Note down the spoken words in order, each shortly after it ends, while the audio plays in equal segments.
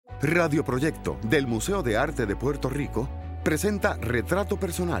Radio Proyecto del Museo de Arte de Puerto Rico presenta Retrato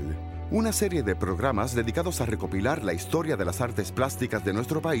Personal, una serie de programas dedicados a recopilar la historia de las artes plásticas de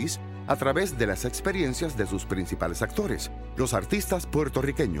nuestro país a través de las experiencias de sus principales actores, los artistas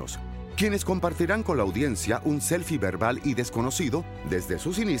puertorriqueños, quienes compartirán con la audiencia un selfie verbal y desconocido desde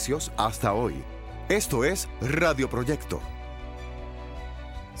sus inicios hasta hoy. Esto es Radio Proyecto.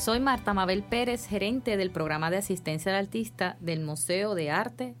 Soy Marta Mabel Pérez, gerente del programa de asistencia al artista del Museo de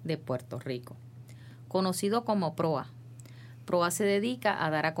Arte de Puerto Rico, conocido como PROA. PROA se dedica a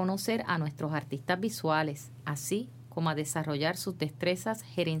dar a conocer a nuestros artistas visuales, así como a desarrollar sus destrezas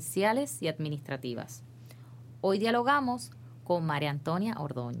gerenciales y administrativas. Hoy dialogamos con María Antonia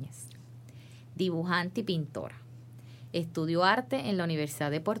Ordóñez, dibujante y pintora. Estudió arte en la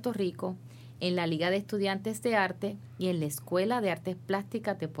Universidad de Puerto Rico, en la Liga de Estudiantes de Arte y en la Escuela de Artes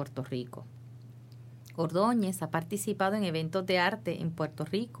Plásticas de Puerto Rico. Ordóñez ha participado en eventos de arte en Puerto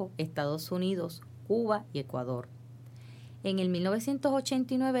Rico, Estados Unidos, Cuba y Ecuador. En el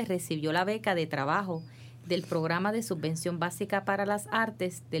 1989 recibió la beca de trabajo del Programa de Subvención Básica para las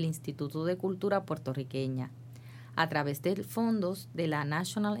Artes del Instituto de Cultura Puertorriqueña, a través de fondos de la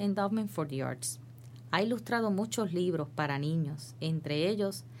National Endowment for the Arts. Ha ilustrado muchos libros para niños, entre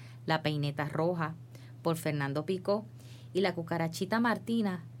ellos La Peineta Roja, por Fernando Picó, y La Cucarachita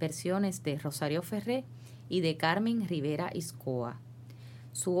Martina, versiones de Rosario Ferré y de Carmen Rivera Iscoa.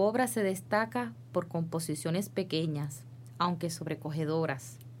 Su obra se destaca por composiciones pequeñas, aunque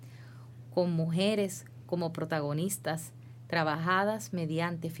sobrecogedoras, con mujeres como protagonistas, trabajadas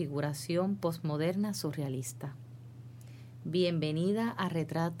mediante figuración posmoderna surrealista. Bienvenida a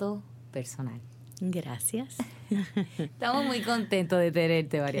Retrato Personal. Gracias. Estamos muy contentos de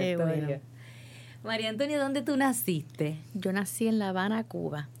tenerte, María Qué Antonia. bueno. María Antonia, ¿dónde tú naciste? Yo nací en La Habana,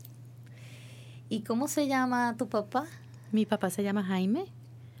 Cuba. ¿Y cómo se llama tu papá? Mi papá se llama Jaime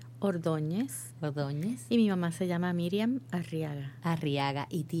Ordóñez. Ordóñez. Y mi mamá se llama Miriam Arriaga. Arriaga.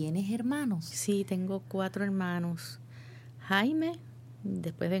 ¿Y tienes hermanos? Sí, tengo 4 hermanos. Jaime,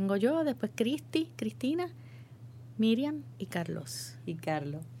 después vengo yo, después Cristina, Miriam y Carlos. Y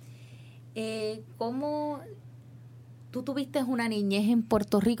Carlos. ¿Cómo tú tuviste una niñez en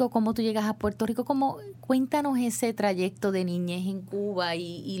Puerto Rico? ¿Cómo tú llegas a Puerto Rico? Cuéntanos ese trayecto de niñez en Cuba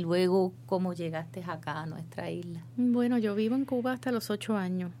y luego cómo llegaste acá a nuestra isla. Bueno, yo vivo en Cuba hasta los 8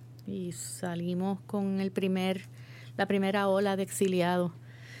 años y salimos con la primera ola de exiliados.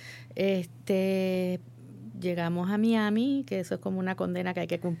 Llegamos a Miami, que eso es como una condena que hay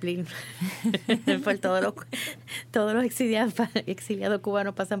que cumplir. Por todos los exiliados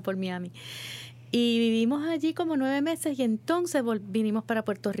cubanos pasan por Miami. Y vivimos allí como 9 meses y entonces vinimos para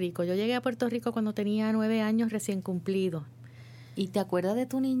Puerto Rico. Yo llegué a Puerto Rico cuando tenía 9 años recién cumplidos. ¿Y te acuerdas de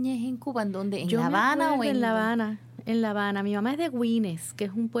tu niñez en Cuba? ¿En dónde? ¿En La Habana o en La Habana? En La Habana. Mi mamá es de Güines, que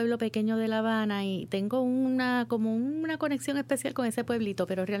es un pueblo pequeño de La Habana, y tengo una conexión especial con ese pueblito,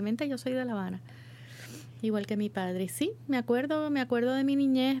 pero realmente yo soy de La Habana. Igual que mi padre. Sí, me acuerdo de mi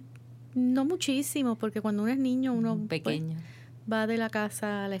niñez, no muchísimo, porque cuando uno es niño, uno pequeño va de la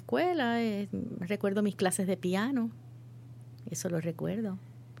casa a la escuela. Recuerdo mis clases de piano, eso lo recuerdo,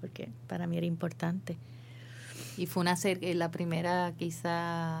 porque para mí era importante. Y fue la primera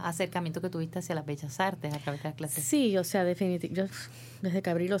quizá acercamiento que tuviste hacia las bellas artes a través de las clases. Sí, o sea, definitivamente, yo desde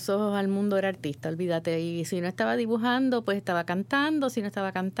que abrí los ojos al mundo era artista, olvídate. Y si no estaba dibujando, pues estaba cantando. Si no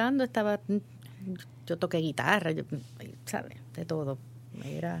estaba cantando, yo toqué guitarra, ¿sabes? De todo.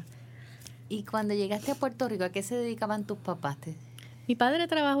 ¿Y cuando llegaste a Puerto Rico, a qué se dedicaban tus papás? Mi padre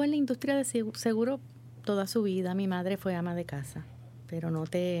trabajó en la industria de seguro toda su vida. Mi madre fue ama de casa. Pero no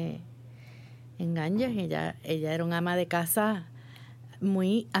te engañes, ella era una ama de casa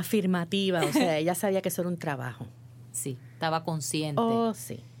muy afirmativa. O sea, ella sabía que eso era un trabajo. Sí, estaba consciente. Oh,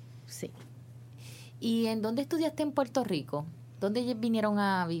 sí. ¿Y en dónde estudiaste en Puerto Rico? ¿Dónde vinieron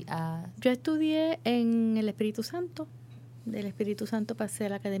a...? Yo estudié en el Espíritu Santo. Del Espíritu Santo pasé a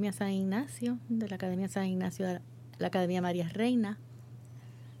la Academia San Ignacio, de la Academia San Ignacio a la Academia María Reina,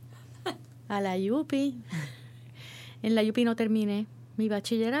 a la UPI. En la UPI no terminé mi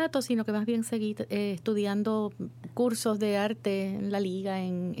bachillerato, sino que más bien seguí estudiando cursos de arte en la liga.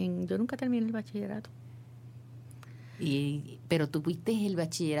 Yo nunca terminé el bachillerato. Pero tuviste el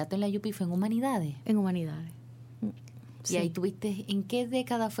bachillerato en la UPI, ¿fue en Humanidades? En Humanidades. Sí. ¿Y ahí tuviste, en qué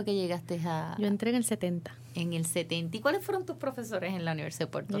década fue que llegaste a...? Yo entré en el 70. En el 70. ¿Y cuáles fueron tus profesores en la Universidad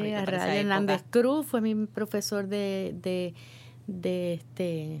de Puerto Rico? Hernández Cruz fue mi profesor de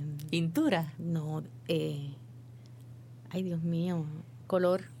 ¿Pintura? No, ay Dios mío,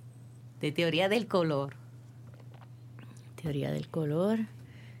 color. De teoría del color. Teoría del color.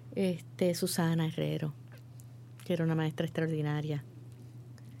 Susana Herrero, que era una maestra extraordinaria.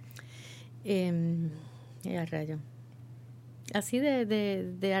 A rayo. Así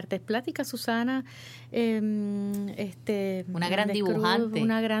de artes plásticas, Susana, una gran dibujante.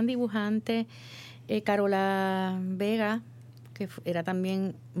 Una gran dibujante, Carola Vega, que era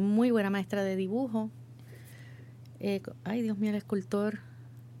también muy buena maestra de dibujo. Ay, Dios mío, el escultor.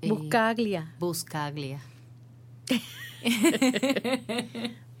 Buscaglia. Buscaglia.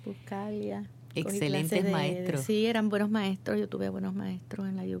 Excelentes maestros. Sí, eran buenos maestros. Yo tuve buenos maestros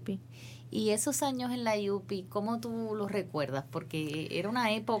en la UP. Y esos años en la UP, ¿cómo tú los recuerdas? Porque era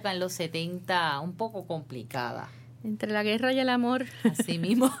una época en los 70 un poco complicada. Entre la guerra y el amor. Así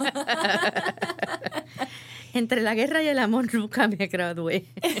mismo. Entre la guerra y el amor nunca me gradué.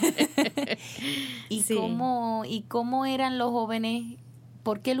 ¿Y, sí. cómo eran los jóvenes?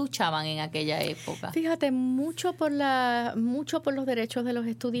 ¿Por qué luchaban en aquella época? Fíjate, mucho por los derechos de los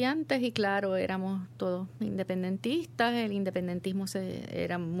estudiantes y claro, éramos todos independentistas, el independentismo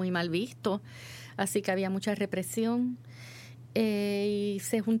era muy mal visto, así que había mucha represión y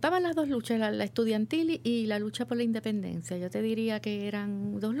se juntaban las dos luchas, la estudiantil y la lucha por la independencia. Yo te diría que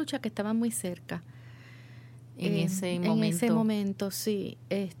eran dos luchas que estaban muy cerca. En ese momento, sí.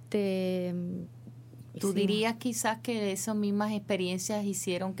 ¿Tú dirías quizás que esas mismas experiencias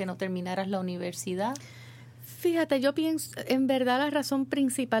hicieron que no terminaras la universidad? Fíjate, yo pienso, en verdad la razón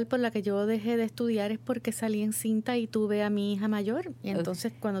principal por la que yo dejé de estudiar es porque salí encinta y tuve a mi hija mayor. Y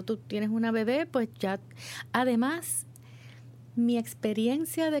entonces cuando tú tienes una bebé, pues ya... Además, mi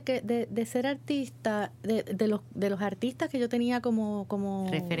experiencia de ser artista, de los artistas que yo tenía como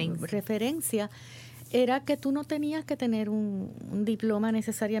referencia, era que tú no tenías que tener un diploma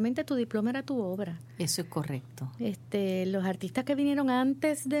necesariamente, tu diploma era tu obra. Eso es correcto. Los artistas que vinieron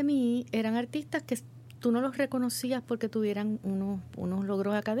antes de mí eran artistas que tú no los reconocías porque tuvieran unos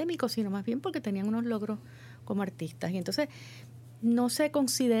logros académicos, sino más bien porque tenían unos logros como artistas. Y entonces no se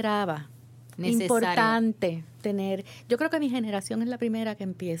consideraba importante tener... Yo creo que mi generación es la primera que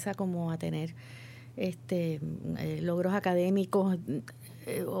empieza como a tener logros académicos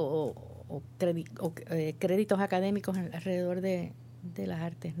o créditos académicos alrededor de las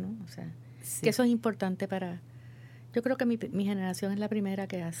artes, ¿no? O sea, sí. Que eso es importante yo creo que mi generación es la primera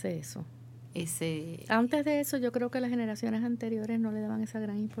que hace eso. Antes de eso, yo creo que las generaciones anteriores no le daban esa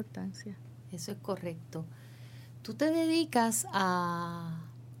gran importancia. Eso es correcto. Tú te dedicas al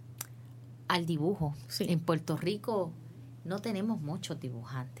dibujo. Sí. En Puerto Rico no tenemos muchos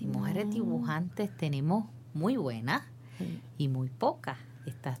dibujantes. No. Mujeres dibujantes tenemos muy buenas y muy pocas.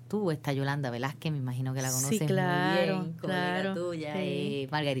 Estás tú, está Yolanda Velázquez, me imagino que la conoces muy bien, colega tuya. Sí.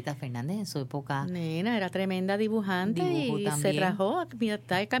 Margarita Fernández en su época. Nena, era tremenda dibujante y también. Se rajó, mira,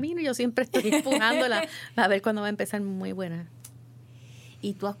 está de camino y yo siempre estoy empujándola a ver cuándo va a empezar muy buena.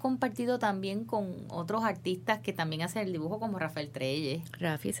 Y tú has compartido también con otros artistas que también hacen el dibujo como Rafael Treyes.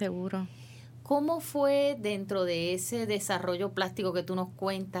 Rafi, seguro. ¿Cómo fue dentro de ese desarrollo plástico que tú nos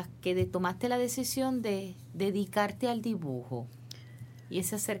cuentas que tomaste la decisión de dedicarte al dibujo? Y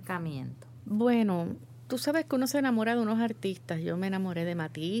ese acercamiento. Bueno, tú sabes que uno se enamora de unos artistas. Yo me enamoré de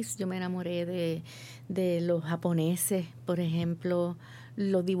Matisse, yo me enamoré de los japoneses, por ejemplo,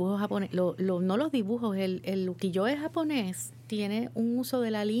 los dibujos japoneses, no los dibujos, el ukiyo-e japonés tiene un uso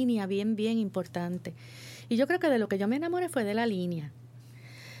de la línea bien, bien importante. Y yo creo que de lo que yo me enamoré fue de la línea.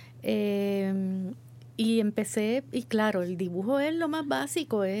 Y empecé, y claro, el dibujo es lo más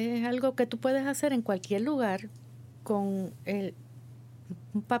básico, es algo que tú puedes hacer en cualquier lugar con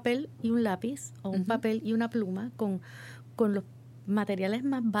un papel y un lápiz o un papel y una pluma con los materiales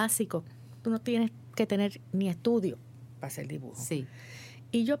más básicos. Tú no tienes que tener ni estudio para hacer dibujo. Sí.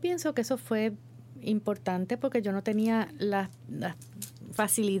 Y yo pienso que eso fue importante porque yo no tenía las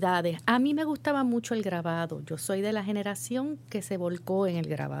facilidades. A mí me gustaba mucho el grabado. Yo soy de la generación que se volcó en el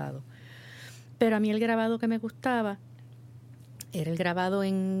grabado. Pero a mí el grabado que me gustaba era el grabado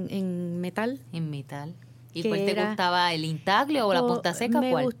en metal. En metal. ¿Y cuál te gustaba, el intaglio o la punta seca?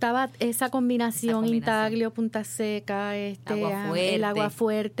 Me gustaba esa combinación intaglio, punta seca, el agua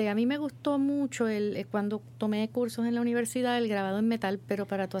fuerte. A mí me gustó mucho cuando tomé cursos en la universidad el grabado en metal, pero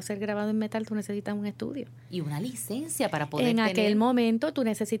para tú hacer grabado en metal tú necesitas un estudio. Y una licencia para poder En aquel momento tú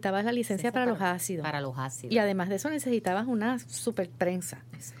necesitabas la licencia para los ácidos. Para los ácidos. Y además de eso necesitabas una super prensa.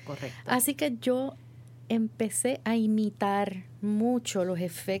 Es correcto. Así que yo empecé a imitar mucho los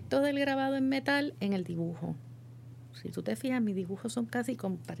efectos del grabado en metal en el dibujo. Si tú te fijas, mis dibujos son casi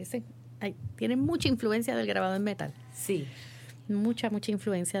como tienen mucha influencia del grabado en metal. Sí. Mucha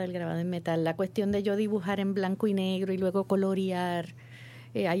influencia del grabado en metal. La cuestión de yo dibujar en blanco y negro y luego colorear.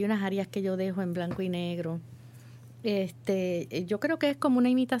 Hay unas áreas que yo dejo en blanco y negro. Yo creo que es como una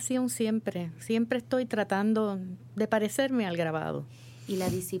imitación siempre. Siempre estoy tratando de parecerme al grabado. Y la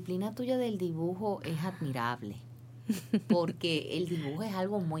disciplina tuya del dibujo es admirable, porque el dibujo es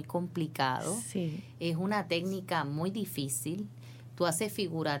algo muy complicado, Sí. Es una técnica muy difícil. Tú haces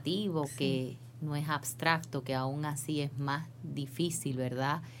figurativo, Sí. que no es abstracto, que aún así es más difícil,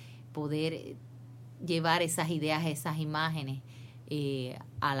 ¿verdad? Poder llevar esas ideas, esas imágenes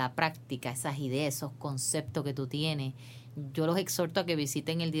a la práctica, esas ideas, esos conceptos que tú tienes. Yo los exhorto a que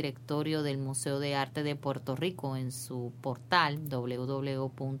visiten el directorio del Museo de Arte de Puerto Rico en su portal www.mapr.org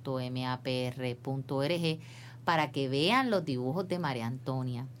para que vean los dibujos de María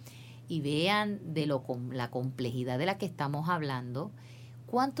Antonia y vean la complejidad de la que estamos hablando.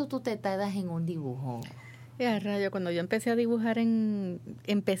 ¿Cuánto tú te tardas en un dibujo? Rayo, cuando yo empecé a dibujar yo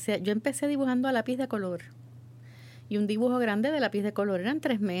empecé dibujando a lápiz de color. Y un dibujo grande de lápiz de color eran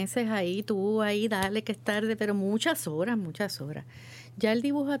 3 meses ahí, dale que es tarde, pero muchas horas. Ya el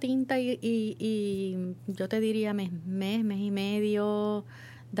dibujo a tinta y yo te diría mes y medio,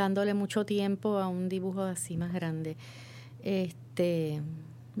 dándole mucho tiempo a un dibujo así más grande. Mes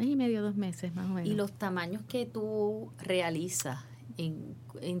y medio, 2 meses más o menos. ¿Y los tamaños que tú realizas,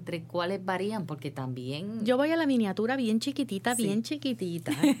 entre cuáles varían? Porque también... Yo voy a la miniatura bien chiquitita.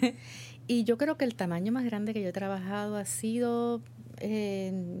 Y yo creo que el tamaño más grande que yo he trabajado ha sido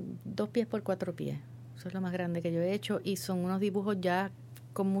 2 pies por 4 pies. Eso es lo más grande que yo he hecho. Y son unos dibujos ya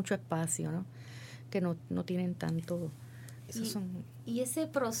con mucho espacio, ¿no? Que no tienen tanto... Y ese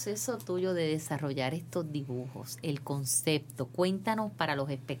proceso tuyo de desarrollar estos dibujos, el concepto, cuéntanos para los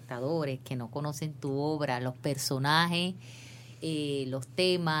espectadores que no conocen tu obra, los personajes, los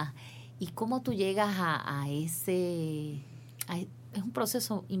temas, y cómo tú llegas a ese... es un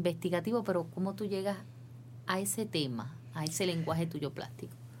proceso investigativo, pero cómo tú llegas a ese tema, a ese lenguaje tuyo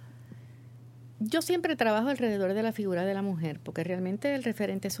plástico. Yo siempre trabajo alrededor de la figura de la mujer, porque realmente el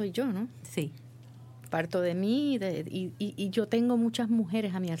referente soy yo, ¿no? Sí. Parto de mí y yo tengo muchas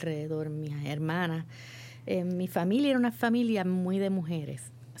mujeres a mi alrededor, mis hermanas. Mi familia era una familia muy de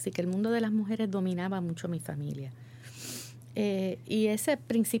mujeres, así que el mundo de las mujeres dominaba mucho mi familia. Y ese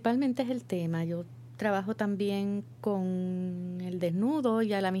principalmente es el tema. Yo trabajo también con el desnudo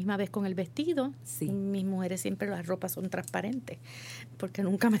y a la misma vez con el vestido. Sí. Mis mujeres siempre las ropas son transparentes, porque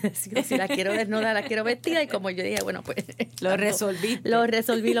nunca me decido si la quiero desnuda, la quiero vestida, y como yo dije, bueno, pues... Lo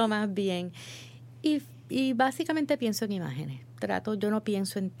resolví lo más bien. Y básicamente pienso en imágenes. Yo no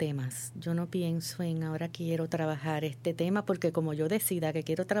pienso en temas. Yo no pienso en ahora quiero trabajar este tema, porque como yo decida que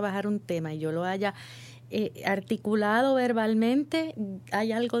quiero trabajar un tema y yo lo haya articulado verbalmente,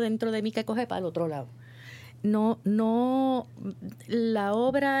 hay algo dentro de mí que coge para el otro lado. No, la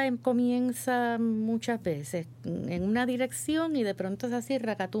obra comienza muchas veces en una dirección y de pronto es así,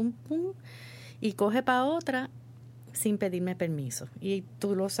 racatum, pum, y coge para otra sin pedirme permiso. Y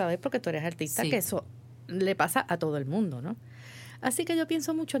tú lo sabes porque tú eres artista, sí, que eso le pasa a todo el mundo, ¿no? Así que yo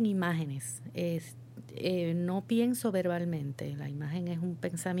pienso mucho en imágenes. No pienso verbalmente. La imagen es un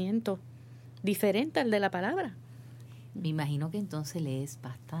pensamiento diferente al de la palabra. Me imagino que entonces lees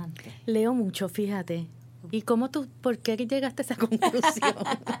bastante. Leo mucho, fíjate. ¿Y por qué llegaste a esa conclusión?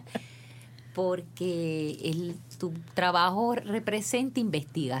 Porque tu trabajo representa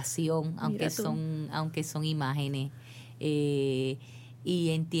investigación, aunque son imágenes. Y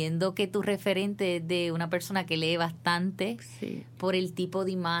entiendo que tu referente es de una persona que lee bastante, sí, por el tipo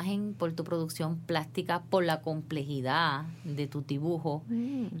de imagen, por tu producción plástica, por la complejidad de tu dibujo,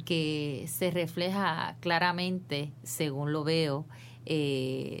 que se refleja claramente, según lo veo,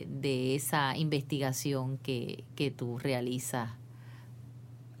 de esa investigación que tú realizas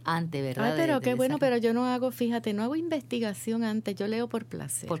antes, ¿verdad? Ay, pero qué bueno, pero yo no hago investigación antes, yo leo por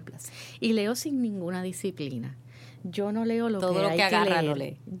placer. Por placer. Y leo sin ninguna disciplina. Yo no leo todo lo que agarra lo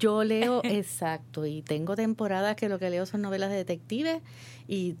lee. Yo leo, exacto, y tengo temporadas que lo que leo son novelas de detectives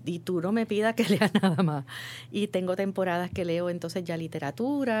y tú no me pidas que lea nada más. Y tengo temporadas que leo entonces ya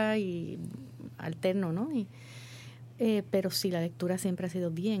literatura y alterno, ¿no? Pero sí, la lectura siempre ha sido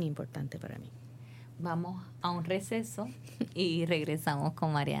bien importante para mí. Vamos a un receso y regresamos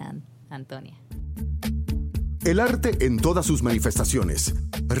con María Antonia. El arte en todas sus manifestaciones.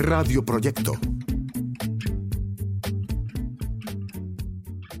 Radio Proyecto.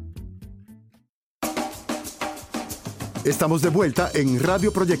 Estamos de vuelta en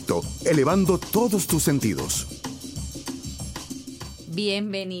Radio Proyecto, elevando todos tus sentidos.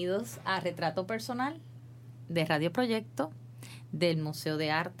 Bienvenidos a Retrato Personal de Radio Proyecto del Museo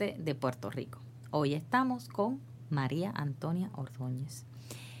de Arte de Puerto Rico. Hoy estamos con María Antonia Ordóñez.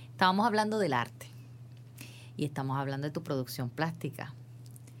 Estábamos hablando del arte y estamos hablando de tu producción plástica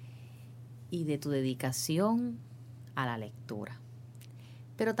y de tu dedicación a la lectura.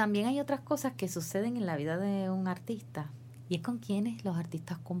 Pero también hay otras cosas que suceden en la vida de un artista y es con quienes los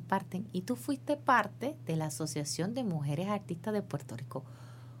artistas comparten. Y tú fuiste parte de la Asociación de Mujeres Artistas de Puerto Rico.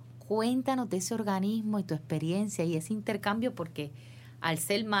 Cuéntanos de ese organismo y tu experiencia y ese intercambio, porque al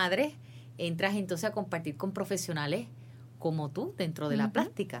ser madre entras entonces a compartir con profesionales como tú dentro de la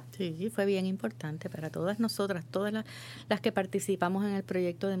plástica. Sí, fue bien importante para todas nosotras, todas las que participamos en el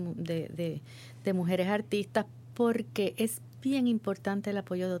proyecto de mujeres artistas, porque es bien importante el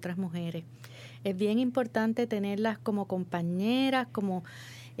apoyo de otras mujeres. Es bien importante tenerlas como compañeras, como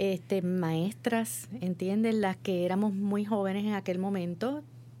maestras, ¿entiendes? Las que éramos muy jóvenes en aquel momento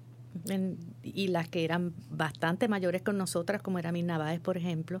y las que eran bastante mayores con nosotras, como era Mirna Báez, por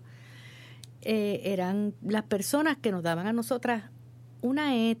ejemplo, eran las personas que nos daban a nosotras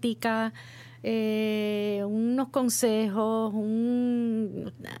una ética, unos consejos,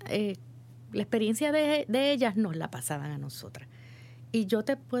 la experiencia de ellas nos la pasaban a nosotras. Y yo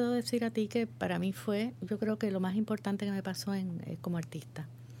te puedo decir a ti que para mí fue, yo creo que lo más importante que me pasó como artista.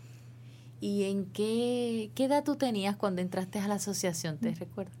 ¿Y en qué edad tú tenías cuando entraste a la asociación? ¿Te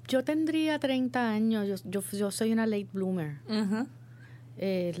recuerdas? Yo tendría 30 años. Yo soy una late bloomer. Uh-huh.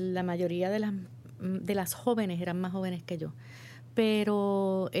 La mayoría de las jóvenes eran más jóvenes que yo.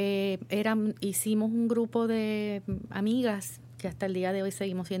 Pero hicimos un grupo de amigas que hasta el día de hoy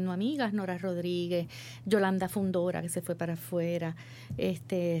seguimos siendo amigas. Nora Rodríguez, Yolanda Fundora, que se fue para afuera,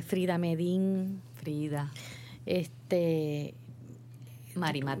 Frida Medín.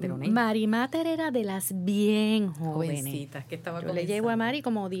 Mari Materoney. Mari Mater era de las bien jóvenes. Jovencitas, que estaba Yo le llevo a Mari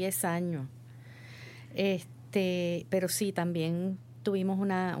como 10 años. Pero sí, también tuvimos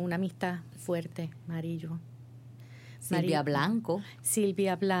una amistad fuerte, Mari y yo. Silvia Blanco.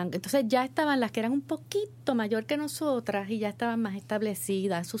 Entonces ya estaban las que eran un poquito mayor que nosotras y ya estaban más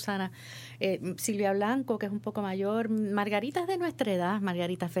establecidas. Susana, Silvia Blanco, que es un poco mayor. Margarita es de nuestra edad,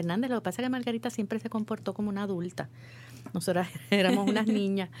 Margarita Fernández. Lo que pasa es que Margarita siempre se comportó como una adulta. Nosotras éramos unas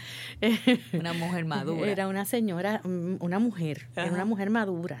niñas. Una mujer madura. Era una señora, una mujer. Ajá. Era una mujer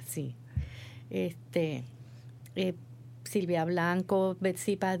madura, sí. Silvia Blanco,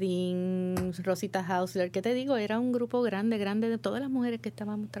 Betsy Padín, Rosita Hausler, ¿qué te digo? Era un grupo grande de todas las mujeres que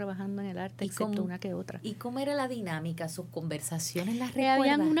estábamos trabajando en el arte, excepto una que otra. ¿Y cómo era la dinámica? ¿Sus conversaciones las recuerdas?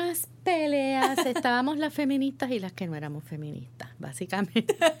 Habían unas peleas, estábamos las feministas y las que no éramos feministas,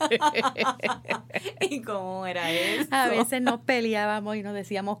 básicamente. ¿Y cómo era eso? A veces nos peleábamos y nos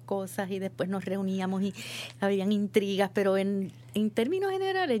decíamos cosas y después nos reuníamos y habían intrigas, pero en términos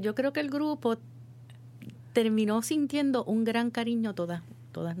generales yo creo que el grupo terminó sintiendo un gran cariño todas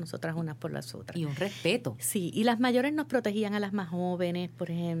nosotras unas por las otras. Y un respeto. Sí, y las mayores nos protegían a las más jóvenes,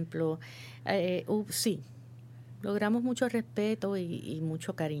 por ejemplo. Sí, logramos mucho respeto y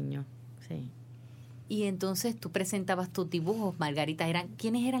mucho cariño, sí. Y entonces tú presentabas tus dibujos, Margarita.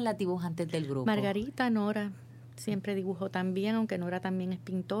 ¿Quiénes eran las dibujantes del grupo? Margarita, Nora, siempre dibujó también, aunque Nora también es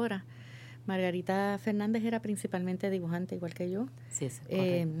pintora. Margarita Fernández era principalmente dibujante, igual que yo. Sí, es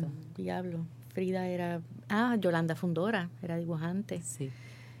correcto. Diablo. Frida era... Yolanda Fundora era dibujante. Sí.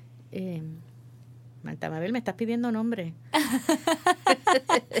 Marta Mabel, me estás pidiendo nombres.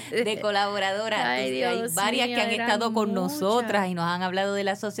 De colaboradoras. Ay, Dios hay varias mío, que han estado con muchas. nosotras y nos han hablado de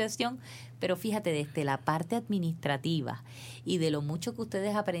la asociación, pero fíjate, desde la parte administrativa y de lo mucho que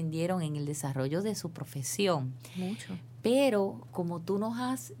ustedes aprendieron en el desarrollo de su profesión. Mucho. Pero como tú nos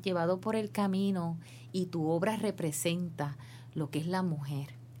has llevado por el camino y tu obra representa lo que es la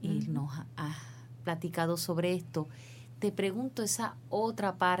mujer, y nos has platicado sobre esto, te pregunto esa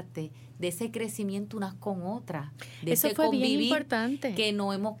otra parte de ese crecimiento unas con otras, de eso ese fue convivir, bien importante, que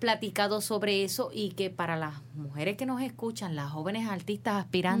no hemos platicado sobre eso y que para las mujeres que nos escuchan, las jóvenes artistas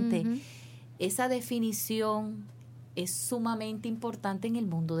aspirantes, esa definición es sumamente importante en el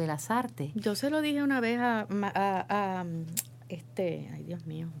mundo de las artes. Yo se lo dije una vez ay Dios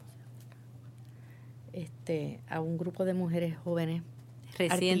mío, a un grupo de mujeres jóvenes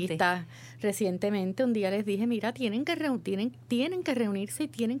artistas recientemente. Un día les dije, mira, tienen que reunirse y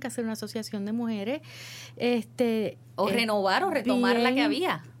tienen que hacer una asociación de mujeres, o renovar o retomar la que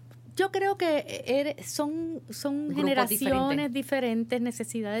había. Yo creo que son generaciones diferentes,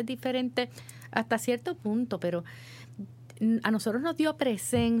 necesidades diferentes hasta cierto punto, pero a nosotros nos dio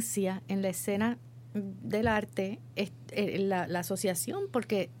presencia en la escena del arte la asociación,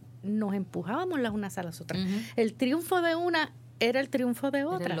 porque nos empujábamos las unas a las otras. El triunfo de una era el triunfo de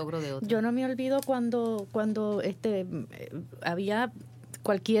otra. Era el logro de otra. Yo no me olvido cuando había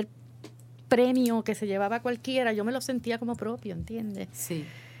cualquier premio que se llevaba cualquiera, yo me lo sentía como propio, ¿entiendes? Sí.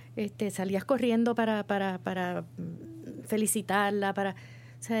 Salías corriendo para felicitarla,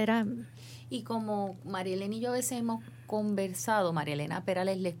 o sea, era... Y como María Elena y yo a veces hemos conversado, María Elena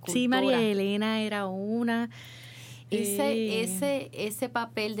Perales, la escultora. Sí, María Elena era una... ese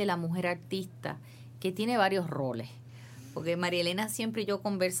papel de la mujer artista, que tiene varios roles. Porque María Elena siempre y yo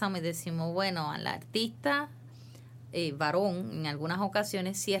conversamos y decimos, bueno, a la artista varón en algunas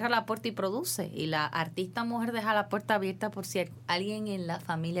ocasiones cierra la puerta y produce, y la artista mujer deja la puerta abierta por si alguien en la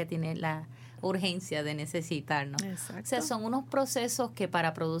familia tiene la urgencia de necesitarnos. Exacto. O sea, son unos procesos que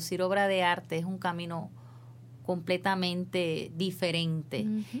para producir obra de arte es un camino completamente diferente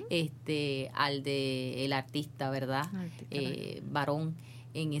al de el artista, ¿verdad? Varón,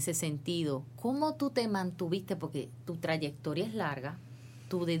 en ese sentido. ¿Cómo tú te mantuviste? Porque tu trayectoria es larga,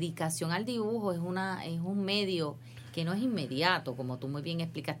 tu dedicación al dibujo es un medio que no es inmediato, como tú muy bien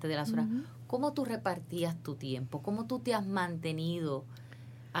explicaste de las horas. ¿Cómo tú repartías tu tiempo? ¿Cómo tú te has mantenido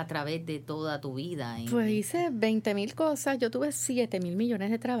a través de toda tu vida? Pues hice 20,000 cosas. Yo tuve 7,000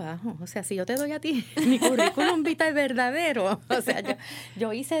 millones de trabajos. O sea, si yo te doy a ti mi currículum vitae verdadero. O sea,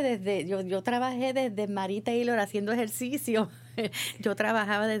 yo hice yo trabajé desde María Taylor haciendo ejercicio. Yo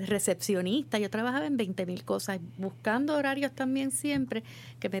trabajaba de recepcionista. Yo trabajaba en 20,000 cosas, buscando horarios también siempre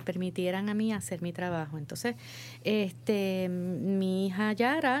que me permitieran a mí hacer mi trabajo. Entonces, mi hija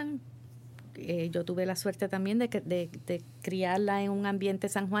Yara, yo tuve la suerte también de criarla en un ambiente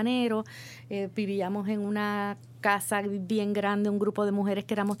sanjuanero. Vivíamos en una casa bien grande, un grupo de mujeres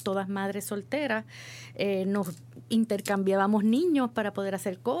que éramos todas madres solteras. Nos intercambiábamos niños para poder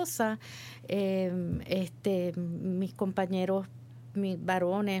hacer cosas. Mis compañeros, mis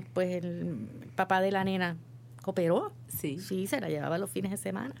varones, pues el papá de la nena cooperó. Sí, se la llevaba los fines de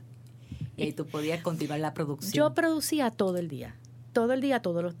semana. Y ahí tú podías continuar la producción. Yo producía todo el día,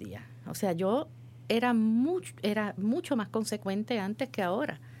 todos los días. O sea, yo era mucho más consecuente antes que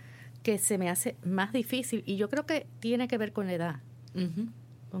ahora, que se me hace más difícil. Y yo creo que tiene que ver con la edad,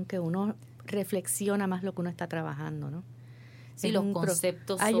 con que uno reflexiona más lo que uno está trabajando, ¿no? Sí, los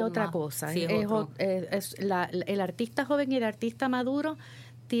conceptos son hay otra más, cosa. Sí, el artista joven y el artista maduro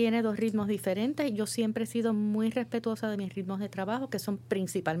tiene dos ritmos diferentes. Yo siempre he sido muy respetuosa de mis ritmos de trabajo, que son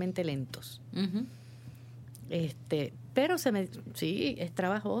principalmente lentos. Pero sí, es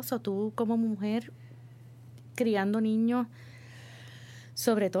trabajoso. Tú como mujer criando niños,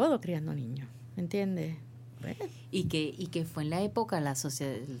 sobre todo criando niños, ¿entiendes? Bueno. Y que fue en la época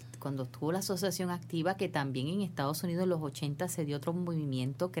cuando estuvo la asociación activa, que también en Estados Unidos en los 80 se dio otro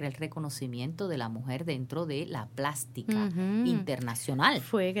movimiento que era el reconocimiento de la mujer dentro de la plástica internacional.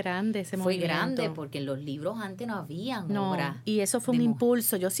 Fue grande ese movimiento. Fue grande porque en los libros antes no habían obras. Y eso fue un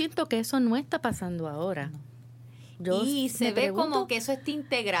impulso. Yo siento que eso no está pasando ahora. Y se ve como que eso está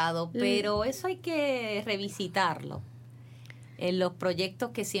integrado, pero eso hay que revisitarlo en los proyectos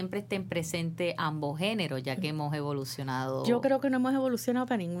que siempre estén presentes ambos géneros, ya que hemos evolucionado. Yo creo que no hemos evolucionado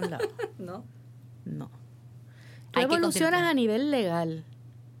para ningún lado. No. Tú evolucionas a nivel legal,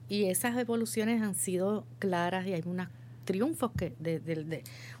 y esas evoluciones han sido claras, y hay unos triunfos de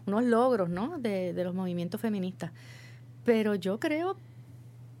unos logros, ¿no? de los movimientos feministas. Pero yo creo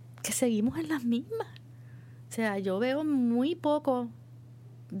que seguimos en las mismas. O sea, yo veo muy poco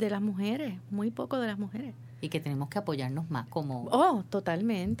de las mujeres. Y que tenemos que apoyarnos más como...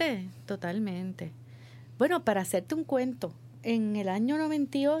 Totalmente. Bueno, para hacerte un cuento, en el año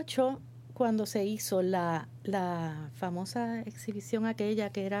 98, cuando se hizo la famosa exhibición aquella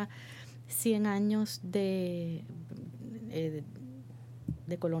que era 100 años de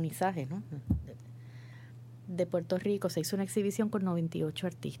colonizaje, ¿no? De Puerto Rico, se hizo una exhibición con 98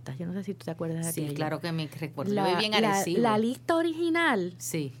 artistas. Yo no sé si tú te acuerdas de aquello. Sí, claro que me recuerdo. Muy bien Arecibo. La lista original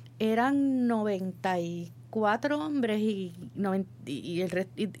eran 94 hombres y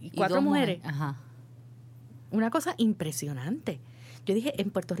 4 mujeres. Ajá. Una cosa impresionante. Yo dije, en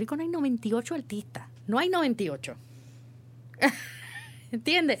Puerto Rico no hay 98 artistas. No hay 98.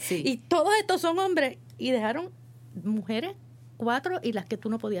 ¿Entiendes? Sí. Y todos estos son hombres y dejaron mujeres 4 y las que tú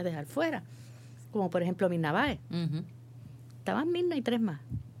no podías dejar fuera. Como por ejemplo Mirna Báez. Estaban Mirna y 3 más.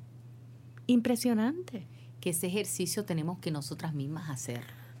 Impresionante. Que ese ejercicio tenemos que nosotras mismas hacer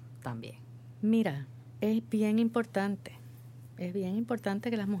también. Mira, es bien importante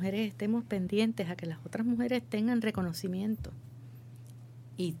que las mujeres estemos pendientes a que las otras mujeres tengan reconocimiento.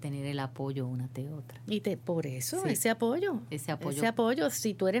 Y tener el apoyo una de otra. Por eso, ese apoyo.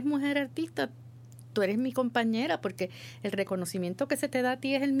 Si tú eres mujer artista, tú eres mi compañera, porque el reconocimiento que se te da a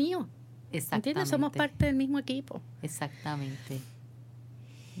ti es el mío. Exactamente. ¿Entiendes? Somos parte del mismo equipo. Exactamente.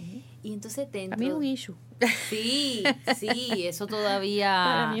 Y entonces Para mí es un issue. Sí, eso todavía...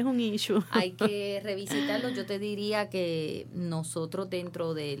 Para mí es un issue. Hay que revisitarlo. Yo te diría que nosotros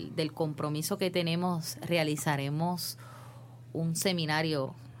dentro del compromiso que tenemos realizaremos un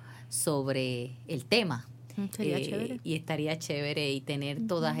seminario sobre el tema. Sería chévere. Y estaría chévere y tener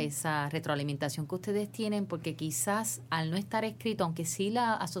toda esa retroalimentación que ustedes tienen, porque quizás al no estar escrito, aunque sí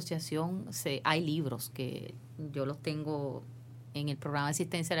la asociación, hay libros que yo los tengo en el programa de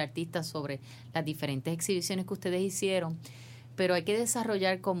asistencia al artista sobre las diferentes exhibiciones que ustedes hicieron, pero hay que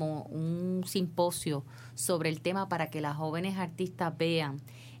desarrollar como un simposio sobre el tema para que las jóvenes artistas vean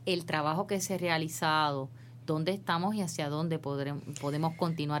el trabajo que se ha realizado, dónde estamos y hacia dónde podemos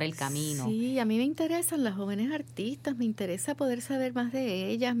continuar el camino. Sí, a mí me interesan las jóvenes artistas, me interesa poder saber más de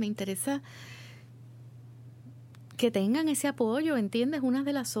ellas, me interesa que tengan ese apoyo, ¿entiendes? Unas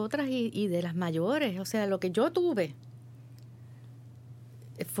de las otras y de las mayores. O sea, lo que yo tuve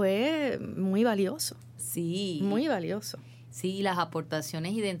fue muy valioso. Sí. Muy valioso. Sí, las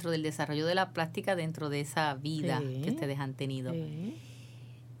aportaciones y dentro del desarrollo de la plástica, dentro de esa vida que ustedes han tenido. Sí.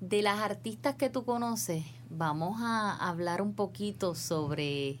 De las artistas que tú conoces, vamos a hablar un poquito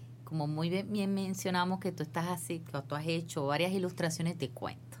sobre, como muy bien mencionamos que tú estás así, que tú has hecho varias ilustraciones de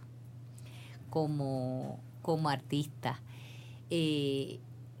cuentos como artista, que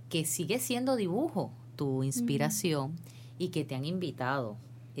sigue siendo dibujo tu inspiración y que te han invitado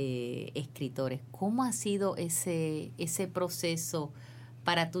escritores. ¿Cómo ha sido ese proceso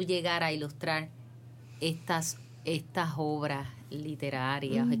para tú llegar a ilustrar estas obras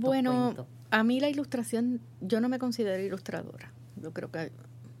literarias, estos cuentos? A mí la ilustración, yo no me considero ilustradora. Yo creo que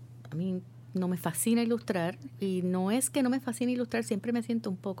a mí no me fascina ilustrar, y no es que no me fascine ilustrar, siempre me siento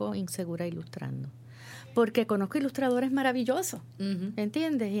un poco insegura ilustrando, porque conozco ilustradores maravillosos,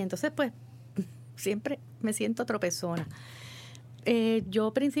 ¿entiendes? Y entonces pues siempre me siento tropezona.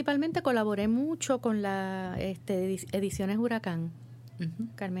 Yo principalmente colaboré mucho con la Ediciones Huracán.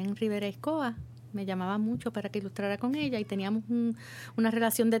 Carmen Rivera Escoa me llamaba mucho para que ilustrara con ella y teníamos una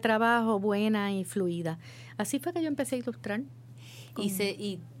relación de trabajo buena y fluida. Así fue que yo empecé a ilustrar.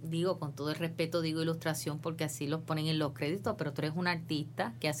 Y digo, con todo el respeto, digo ilustración porque así los ponen en los créditos, pero tú eres un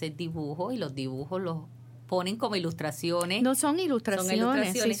artista que hace dibujos y los dibujos los ponen como ilustraciones. No son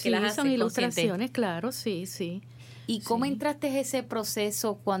ilustraciones, son ilustraciones, claro, sí. ¿Y cómo entraste en ese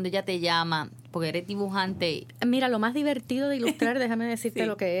proceso cuando ella te llama? Porque eres dibujante. Mira, lo más divertido de ilustrar, déjame decirte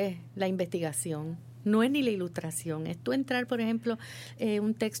lo que es la investigación. No es ni la ilustración, es tú entrar, por ejemplo,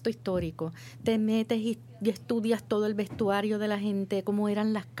 un texto histórico, te metes y estudias todo el vestuario de la gente, cómo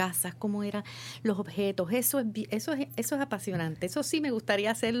eran las casas, cómo eran los objetos. Eso es apasionante. Eso sí me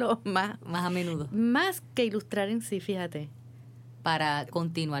gustaría hacerlo más a menudo. Más que ilustrar en sí, fíjate. Para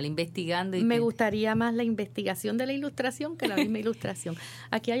continuar investigando. Me gustaría más la investigación de la ilustración que la misma ilustración.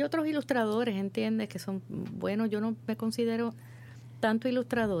 Aquí hay otros ilustradores, ¿entiendes? Que son buenos. Yo no me considero tanto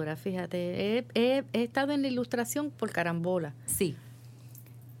ilustradora, fíjate. He estado en la ilustración por carambola. Sí.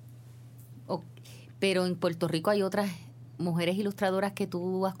 Pero en Puerto Rico hay otras mujeres ilustradoras que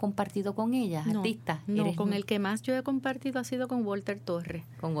tú has compartido con ellas, artistas. No, con el que más yo he compartido ha sido con Walter Torres.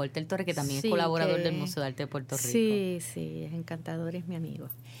 Con Walter Torres, que también es colaborador del Museo de Arte de Puerto Rico. Sí, es encantador, es mi amigo.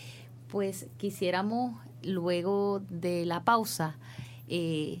 Pues quisiéramos, luego de la pausa,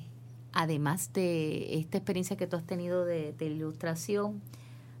 además de esta experiencia que tú has tenido de ilustración,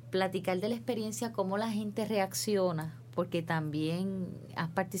 platicar de la experiencia, cómo la gente reacciona, porque también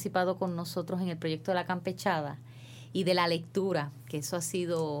has participado con nosotros en el proyecto de la Campechada, y de la lectura, que eso ha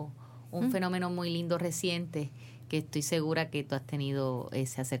sido un fenómeno muy lindo reciente, que estoy segura que tú has tenido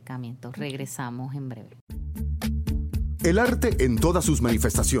ese acercamiento. Regresamos en breve. El arte en todas sus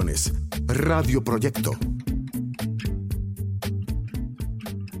manifestaciones. Radio Proyecto.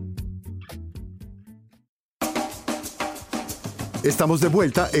 Estamos de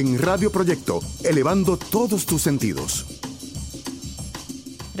vuelta en Radio Proyecto, elevando todos tus sentidos.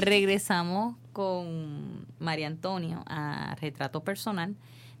 Regresamos con María Antonia a Retrato Personal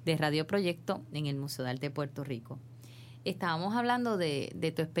de Radio Proyecto en el Museo de Arte de Puerto Rico. Estábamos hablando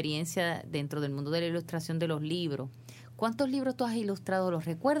de tu experiencia dentro del mundo de la ilustración de los libros. ¿Cuántos libros tú has ilustrado? ¿Los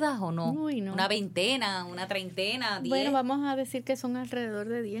recuerdas o no? Uy, no. ¿Una veintena, una treintena, 10? Bueno, vamos a decir que son alrededor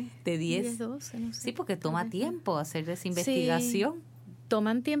de 10. ¿De 10? 10, 12, no sé. Sí, porque toma tiempo hacer esa investigación. Sí,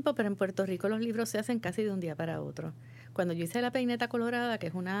 toman tiempo, pero en Puerto Rico los libros se hacen casi de un día para otro. Cuando yo hice La Peineta Colorada, que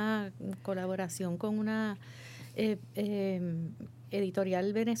es una colaboración con una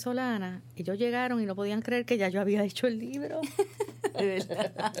editorial venezolana, ellos llegaron y no podían creer que ya yo había hecho el libro.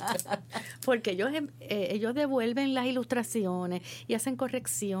 Porque ellos devuelven las ilustraciones y hacen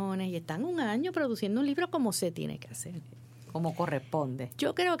correcciones y están un año produciendo un libro como se tiene que hacer. Como corresponde.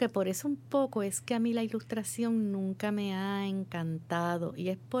 Yo creo que por eso un poco es que a mí la ilustración nunca me ha encantado, y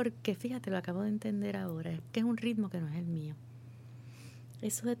es porque, fíjate, lo acabo de entender ahora, es que es un ritmo que no es el mío.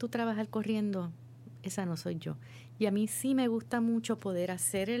 Eso de tú trabajar corriendo esa no soy yo. Y a mí sí me gusta mucho poder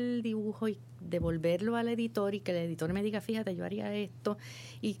hacer el dibujo y devolverlo al editor y que el editor me diga, fíjate, yo haría esto.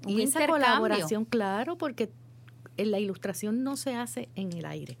 Y esa colaboración, claro, porque la ilustración no se hace en el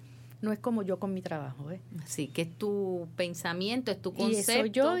aire. No es como yo con mi trabajo, ¿eh? Sí, que es tu pensamiento, es tu concepto. Y eso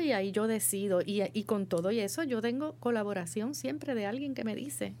yo, y ahí yo decido. Y con todo y eso, yo tengo colaboración siempre de alguien que me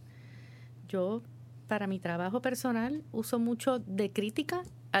dice. Yo, para mi trabajo personal, uso mucho de crítica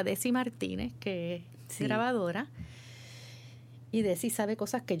a Desi Martínez, que es grabadora. Y Desi sabe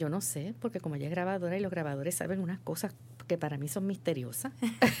cosas que yo no sé, porque como ella es grabadora y los grabadores saben unas cosas que para mí son misteriosas.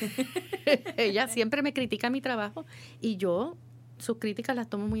 Ella siempre me critica mi trabajo y yo sus críticas las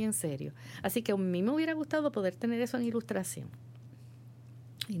tomo muy en serio. Así que a mí me hubiera gustado poder tener eso en ilustración.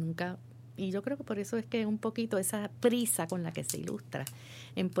 Y yo creo que por eso es que un poquito esa prisa con la que se ilustra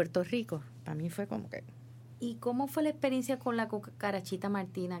en Puerto Rico, para mí fue como que... ¿Y cómo fue la experiencia con la cucarachita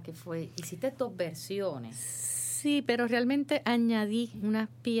Martina que fue? Hiciste 2 versiones. Sí, pero realmente añadí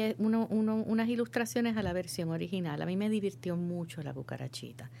unas ilustraciones a la versión original. A mí me divirtió mucho la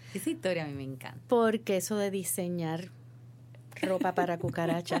cucarachita. Esa historia a mí me encanta. Porque eso de diseñar ropa para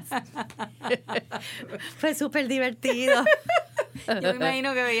cucarachas fue súper divertido. Yo me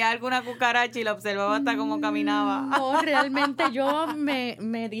imagino que veía alguna cucaracha y la observaba hasta cómo caminaba. No, realmente yo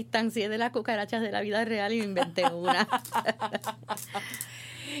me distancié de las cucarachas de la vida real y me inventé una.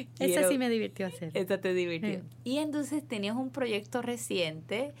 Esa sí me divirtió hacer. Esa te divirtió. Y entonces tenías un proyecto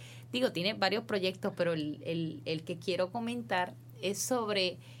reciente, tienes varios proyectos, pero el que quiero comentar es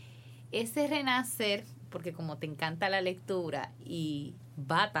sobre ese renacer, porque como te encanta la lectura y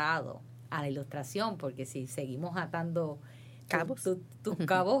va atado a la ilustración, porque si seguimos atando cabos, tus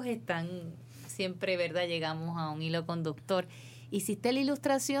cabos están siempre, ¿verdad? Llegamos a un hilo conductor. Hiciste la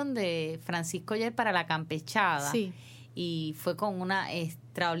ilustración de Francisco Oller para La Campechada. Sí. Y fue con una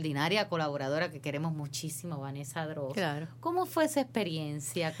extraordinaria colaboradora que queremos muchísimo, Vanessa Droz. Claro. ¿Cómo fue esa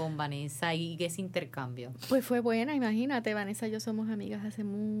experiencia con Vanessa y ese intercambio? Pues fue buena, imagínate, Vanessa y yo somos amigas hace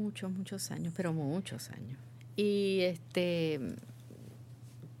muchos años, pero muchos años. Y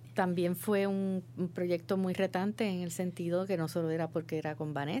también fue un proyecto muy retante en el sentido que no solo era porque era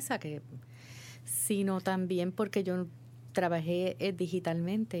con Vanessa, sino también porque yo trabajé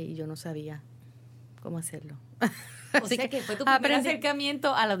digitalmente y yo no sabía cómo hacerlo. O sea que fue tu primer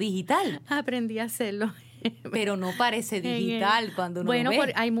acercamiento a lo digital. Aprendí a hacerlo. Pero no parece digital cuando uno lo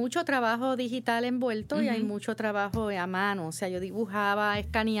ve. Hay mucho trabajo digital envuelto y hay mucho trabajo a mano. O sea, yo dibujaba,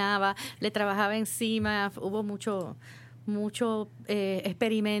 escaneaba, le trabajaba encima. Hubo mucho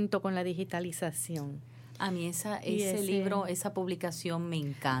experimento con la digitalización. A mí ese libro, esa publicación me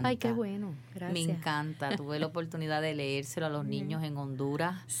encanta. Ay, qué bueno, gracias. Me encanta. Tuve la oportunidad de leérselo a los niños en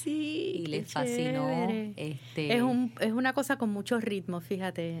Honduras. Sí, y les fascinó. Es una cosa con mucho ritmo,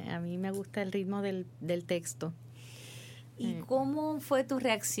 fíjate. A mí me gusta el ritmo del texto. ¿Y cómo fue tu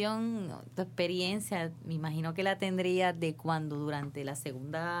reacción, tu experiencia? Me imagino que la tendrías de cuando durante la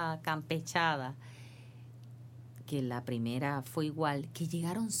segunda campechada, que la primera fue igual, que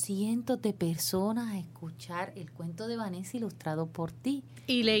llegaron cientos de personas a escuchar el cuento de Vanessa ilustrado por ti.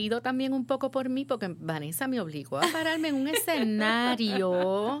 Y leído también un poco por mí, porque Vanessa me obligó a pararme en un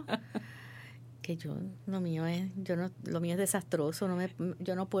escenario que lo mío es desastroso.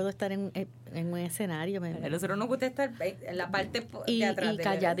 Yo no puedo estar en un escenario. A nosotros nos gusta estar en la parte de atrás. Y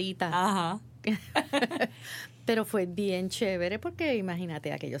calladita. Ajá. Pero fue bien chévere porque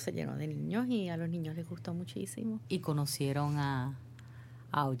imagínate, aquello se llenó de niños y a los niños les gustó muchísimo. Y conocieron a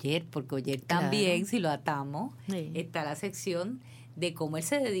Oller, porque Oller también, claro, si lo atamos, está la sección de cómo él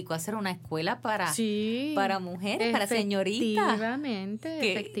se dedicó a hacer una escuela para mujeres, para señoritas.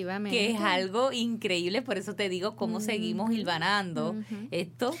 Efectivamente. Que es algo increíble, por eso te digo cómo seguimos hilvanando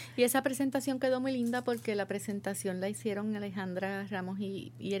esto. Y esa presentación quedó muy linda porque la presentación la hicieron Alejandra Ramos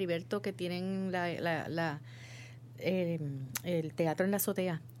y Heriberto, que tienen el teatro en la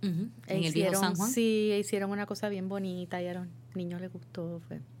azotea. En el Viejo San Juan. Sí, hicieron una cosa bien bonita y a los niños les gustó,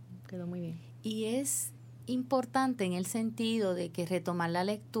 quedó muy bien. Y es importante en el sentido de que retomar la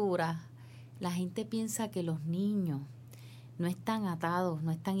lectura, la gente piensa que los niños no están atados,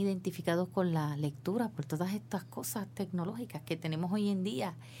 no están identificados con la lectura por todas estas cosas tecnológicas que tenemos hoy en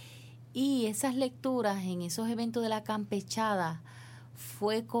día. Y esas lecturas en esos eventos de la campechada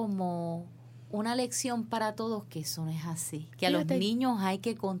fue como una lección para todos, que eso no es así, que a los niños hay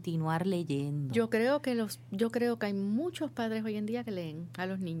que continuar leyendo. Yo creo que hay muchos padres hoy en día que leen a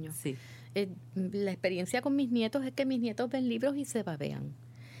los niños. Sí. La experiencia con mis nietos es que mis nietos ven libros y se babean.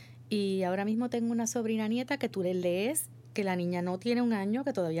 Y ahora mismo tengo una sobrina nieta que tú le lees, que la niña no tiene 1 año,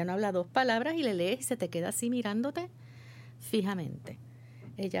 que todavía no habla 2 palabras, y le lees y se te queda así mirándote fijamente.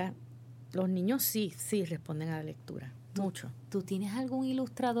 Ella Los niños sí responden a la lectura, mucho. ¿Tú tienes algún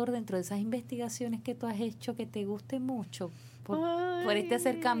ilustrador dentro de esas investigaciones que tú has hecho que te guste mucho por este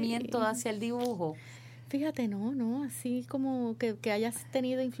acercamiento hacia el dibujo? Fíjate, no, así como que hayas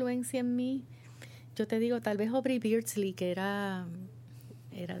tenido influencia en mí. Yo te digo, tal vez Aubrey Beardsley, que era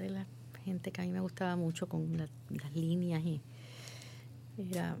de la gente que a mí me gustaba mucho con las líneas, y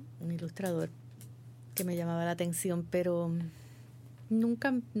era un ilustrador que me llamaba la atención, pero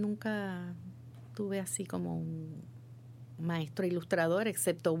nunca tuve así como un maestro ilustrador,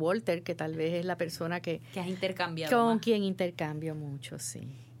 excepto Walter, que tal vez es la persona que has intercambiado con más. quien intercambio mucho, sí.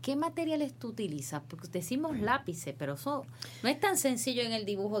 ¿Qué materiales tú utilizas? Porque decimos lápices, pero eso no es tan sencillo en el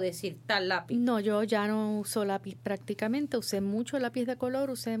dibujo decir tal lápiz. No, yo ya no uso lápiz prácticamente. Usé mucho lápiz de color.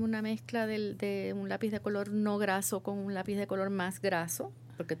 Usé una mezcla de un lápiz de color no graso con un lápiz de color más graso,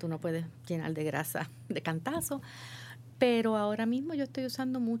 porque tú no puedes llenar de grasa de cantazo. Pero ahora mismo yo estoy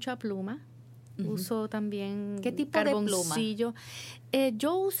usando mucha pluma. Uh-huh. Uso también ¿qué tipo carboncillo. De pluma?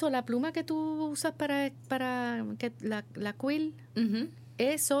 Yo uso la pluma que tú usas para que la quill. Uh-huh.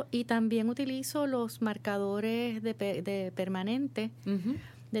 Eso, y también utilizo los marcadores de permanente, uh-huh,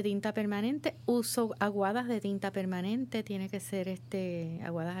 de tinta permanente. Uso aguadas de tinta permanente, tiene que ser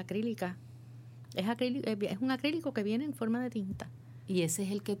aguadas acrílicas. Es un acrílico que viene en forma de tinta. ¿Y ese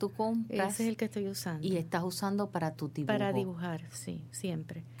es el que tú compras? Ese es el que estoy usando. ¿Y estás usando para tu dibujo? Para dibujar, sí,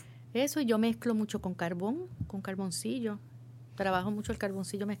 siempre. Eso, yo mezclo mucho con carboncillo. Trabajo mucho el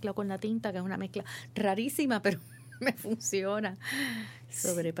carboncillo mezclado con la tinta, que es una mezcla rarísima, pero me funciona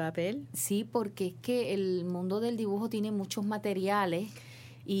sobre papel. Sí, porque es que el mundo del dibujo tiene muchos materiales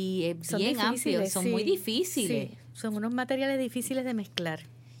y es bien amplio, son muy difíciles. Sí, son unos materiales difíciles de mezclar.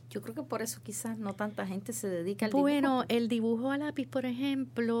 Yo creo que por eso quizás no tanta gente se dedica al dibujo. Bueno, el dibujo a lápiz, por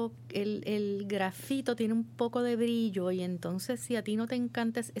ejemplo, el grafito tiene un poco de brillo, y entonces si a ti no te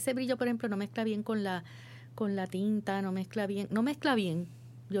encanta ese brillo, por ejemplo, no mezcla bien con la tinta, no mezcla bien.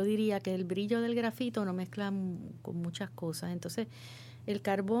 Yo diría que el brillo del grafito no mezcla con muchas cosas. Entonces, el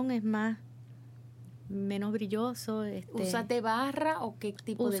carbón es menos brilloso. ¿Usas de barra o qué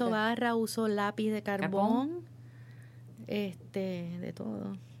tipo de? Uso barra, uso lápiz de carbón, de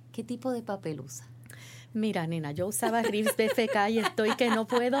todo. ¿Qué tipo de papel usas? Mira, nena, yo usaba Rives BFK y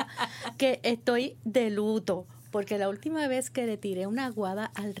estoy de luto. Porque la última vez que le tiré una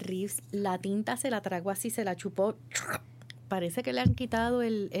aguada al Rives, la tinta se la tragó así, se la chupó. Parece que le han quitado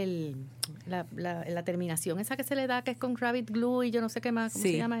la terminación esa que se le da, que es con rabbit glue y yo no sé qué más. ¿Cómo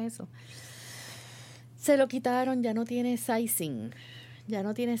se llama eso? Se lo quitaron, ya no tiene sizing. Ya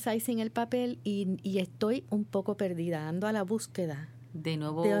no tiene sizing el papel y estoy un poco perdida. Ando a la búsqueda de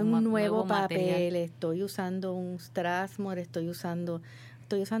un nuevo papel. Material. Estoy usando un Strathmore, estoy usando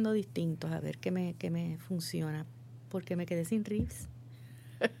distintos, a ver qué me funciona. Porque me quedé sin Rives.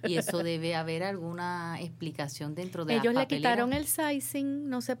 Y eso debe haber alguna explicación dentro de ellos la le quitaron el sizing,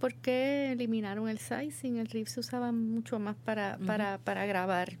 no sé por qué eliminaron el sizing. El Rives se usaba mucho más para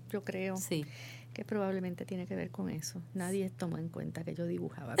grabar, yo creo. Sí. Que probablemente tiene que ver con eso. Nadie tomó en cuenta que yo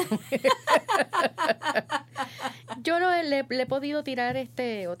dibujaba con él. Yo le he podido tirar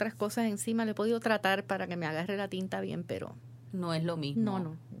otras cosas encima, le he podido tratar para que me agarre la tinta bien, pero no es lo mismo.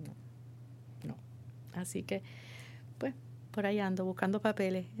 No. Así que pues por ahí ando buscando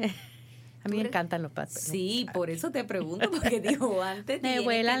papeles. A mí me encantan los papeles. Sí, por eso te pregunto, porque digo, antes me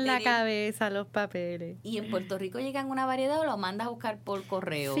vuelan la cabeza los papeles. ¿Y en Puerto Rico llegan una variedad o lo mandas a buscar por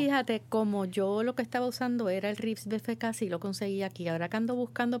correo? Fíjate, como yo lo que estaba usando era el Rives BFK, sí lo conseguí aquí. Ahora que ando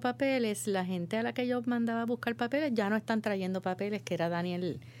buscando papeles, la gente a la que yo mandaba a buscar papeles ya no están trayendo papeles, que era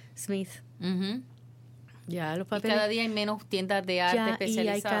Daniel Smith. Uh-huh. Ya los papeles. Y cada día hay menos tiendas de arte especializadas. Y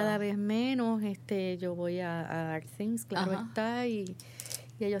hay cada vez menos. Yo voy a Art Things, claro. Uh-huh. Está, y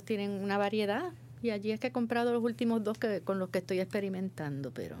ellos tienen una variedad. Y allí es que he comprado los últimos 2 con los que estoy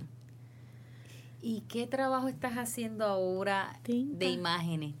experimentando, pero. ¿Y qué trabajo estás haciendo ahora de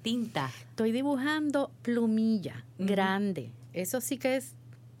imágenes? Tinta. Estoy dibujando plumilla, grande. Eso sí que es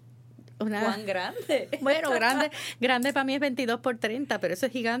una. ¿Cuán grande? Bueno, grande para mí es 22 por 30, pero eso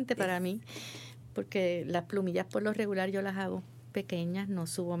es gigante para mí. Porque las plumillas por lo regular yo las hago pequeñas, no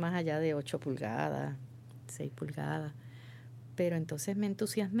subo más allá de 8 pulgadas, 6 pulgadas. Pero entonces me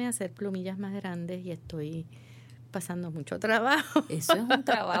entusiasmé a hacer plumillas más grandes y estoy pasando mucho trabajo. Eso es un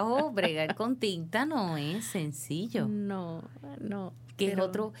trabajo, bregar con tinta no es sencillo. No. Que es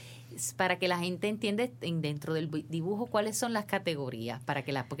otro, para que la gente entienda dentro del dibujo cuáles son las categorías,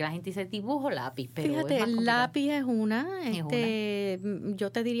 porque la gente dice dibujo, lápiz, pero fíjate, es más el lápiz es una. una.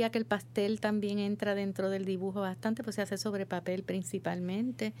 Yo te diría que el pastel también entra dentro del dibujo bastante, pues se hace sobre papel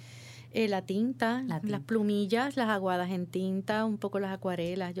principalmente. La tinta, las plumillas, las aguadas en tinta, un poco las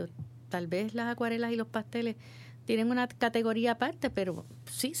acuarelas. Yo tal vez las acuarelas y los pasteles tienen una categoría aparte, pero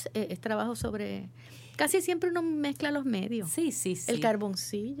sí es trabajo sobre... Casi siempre uno mezcla los medios. Sí. El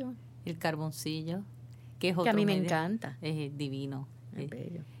carboncillo. El carboncillo, que es otro que a mí me medio. encanta. Es divino. Es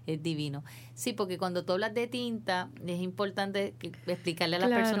bello. Es divino. Sí, porque cuando tú hablas de tinta, es importante explicarle a la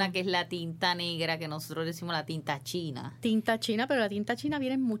persona que es la tinta negra, que nosotros decimos la tinta china. Tinta china, pero la tinta china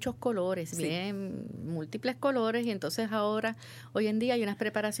viene en muchos colores, Sí. vienen múltiples colores, y entonces hoy en día hay unas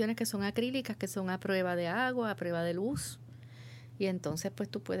preparaciones que son acrílicas, que son a prueba de agua, a prueba de luz, y entonces pues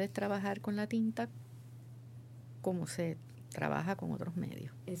tú puedes trabajar con la tinta como se trabaja con otros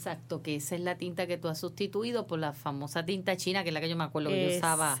medios. Exacto, que esa es la tinta que tú has sustituido por la famosa tinta china, que es la que yo me acuerdo que yo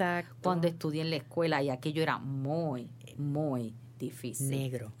usaba cuando estudié en la escuela, y aquello era muy, muy difícil.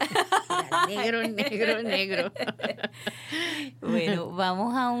 Negro. Negro. Bueno,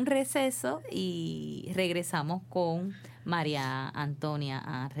 vamos a un receso y regresamos con María Antonia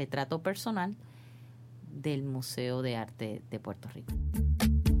a Retrato Personal del Museo de Arte de Puerto Rico.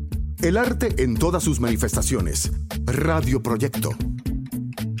 El arte en todas sus manifestaciones. Radio Proyecto.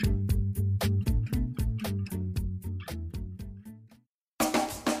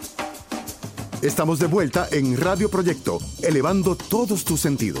 Estamos de vuelta en Radio Proyecto, elevando todos tus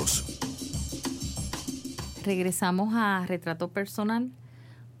sentidos. Regresamos a Retrato Personal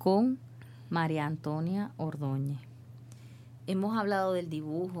con María Antonia Ordóñez. Hemos hablado del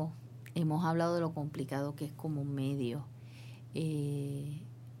dibujo, hemos hablado de lo complicado que es como un medio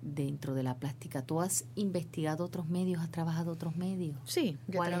dentro de la plástica. ¿Tú has investigado otros medios? ¿Has trabajado otros medios? Sí,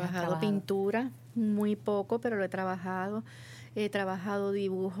 yo he trabajado pintura, muy poco, pero lo he trabajado. He trabajado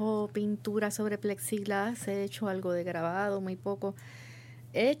dibujo, pintura sobre plexiglas, he hecho algo de grabado, muy poco.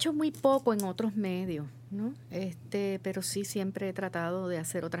 He hecho muy poco en otros medios, ¿no? Pero sí siempre he tratado de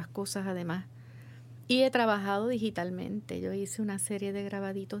hacer otras cosas además. Y he trabajado digitalmente. Yo hice una serie de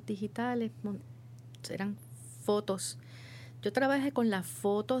grabaditos digitales, eran fotos. Yo trabajé con las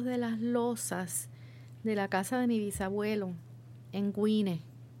fotos de las losas de la casa de mi bisabuelo en Guine,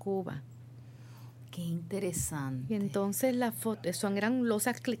 Cuba. Qué interesante. Y entonces las fotos eran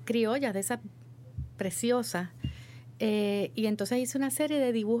losas criollas, de esas preciosas. Y entonces hice una serie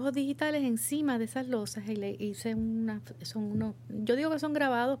de dibujos digitales encima de esas losas y le hice yo digo que son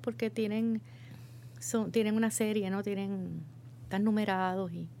grabados porque tienen una serie, ¿no? Están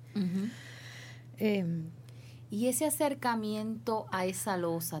numerados y... Uh-huh. Y ese acercamiento a esa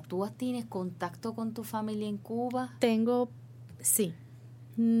losa, ¿tú tienes contacto con tu familia en Cuba? Sí.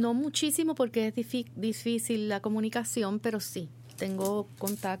 No muchísimo porque es difícil la comunicación, pero sí, tengo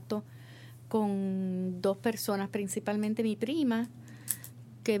contacto con 2 personas, principalmente mi prima,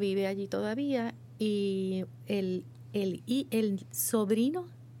 que vive allí todavía, y el sobrino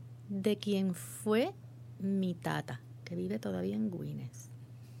de quien fue mi tata, que vive todavía en Güines.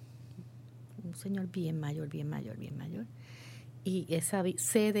 Un señor bien mayor. Y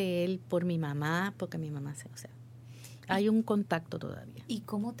sé de él por mi mamá, porque mi mamá hay un contacto todavía. ¿Y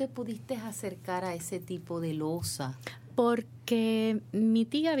cómo te pudiste acercar a ese tipo de losa? Porque mi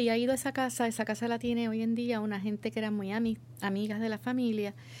tía había ido a esa casa la tiene hoy en día una gente que eran muy amigas de la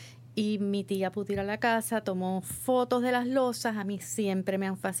familia, y mi tía pudo ir a la casa, tomó fotos de las losas. A mí siempre me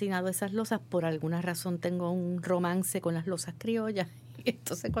han fascinado esas losas, por alguna razón tengo un romance con las losas criollas. Y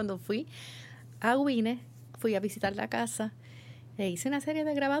entonces cuando fui a Guine, fui a visitar la casa, e hice una serie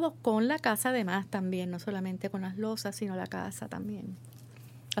de grabados con la casa además también, no solamente con las losas, sino la casa también.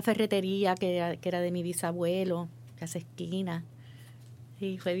 La ferretería que era de mi bisabuelo, las esquinas,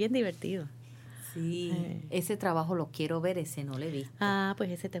 y fue bien divertido. Sí, ese trabajo lo quiero ver, ese no lo he visto. Pues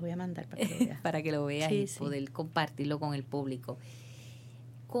ese te voy a mandar para que lo veas. Para que lo veas sí, y poder compartirlo con el público.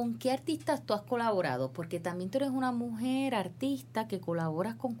 ¿Con qué artistas tú has colaborado? Porque también tú eres una mujer artista que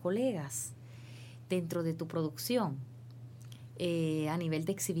colaboras con colegas dentro de tu producción, a nivel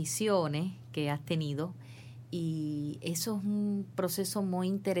de exhibiciones que has tenido, y eso es un proceso muy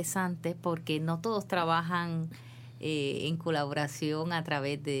interesante porque no todos trabajan en colaboración a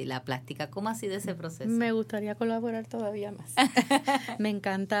través de la plástica. ¿Cómo ha sido ese proceso? Me gustaría colaborar todavía más. Me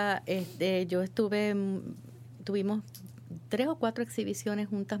encanta. Tuvimos 3 o 4 exhibiciones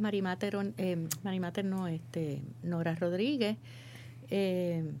juntas, Nora Rodríguez,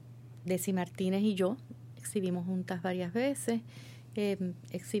 Desi Martínez y yo exhibimos juntas varias veces.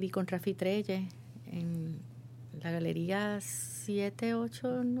 Exhibí con Rafi Treyes en la galería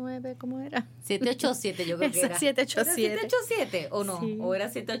 789, ¿cómo era? 787, yo creo que era. 787. ¿Era 787 o no? Sí. ¿O era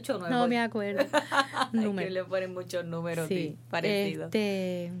 789? No me acuerdo. Que le ponen muchos números parecidos.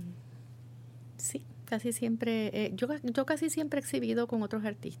 Sí, casi siempre. Yo casi siempre he exhibido con otros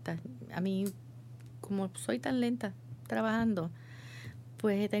artistas. A mí, como soy tan lenta trabajando,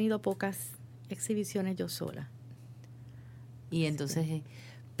 pues he tenido pocas exhibiciones yo sola. Y entonces,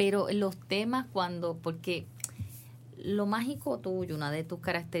 pero los temas porque lo mágico tuyo, una de tus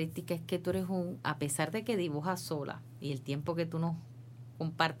características es que tú eres a pesar de que dibujas sola y el tiempo que tú nos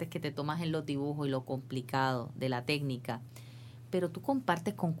compartes que te tomas en los dibujos y lo complicado de la técnica, pero tú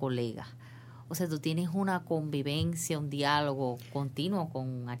compartes con colegas. O sea, tú tienes una convivencia, un diálogo continuo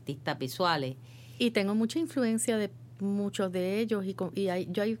con artistas visuales. Y tengo mucha influencia de muchos de ellos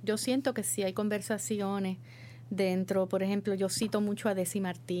yo siento que sí hay conversaciones dentro. Por ejemplo, yo cito mucho a Desi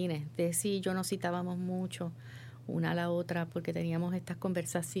Martínez. Desi y yo nos citábamos mucho una a la otra porque teníamos estas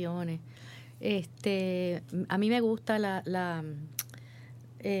conversaciones. A mí me gusta a la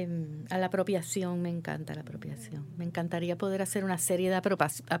apropiación, me encanta la apropiación. Me encantaría poder hacer una serie de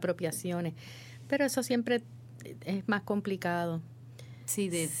apropiaciones, pero eso siempre es más complicado. Sí,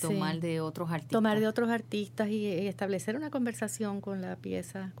 tomar de otros artistas. Tomar de otros artistas y establecer una conversación con la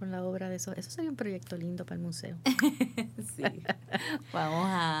pieza, con la obra de eso. Eso sería un proyecto lindo para el museo. Sí. Vamos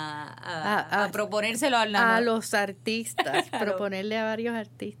a proponérselo a los artistas, proponerle a varios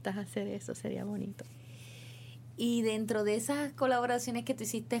artistas hacer eso, sería bonito. Y dentro de esas colaboraciones que tú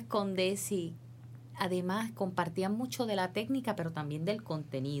hiciste con Desi, además compartían mucho de la técnica, pero también del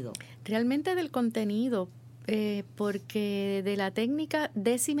contenido. Realmente del contenido, porque de la técnica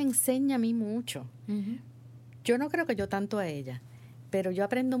Desi me enseña a mí mucho. Uh-huh. Yo no creo que yo tanto a ella, pero yo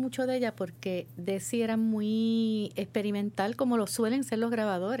aprendo mucho de ella porque Desi era muy experimental como lo suelen ser los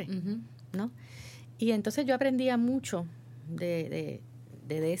grabadores, uh-huh, ¿no? Y entonces yo aprendía mucho de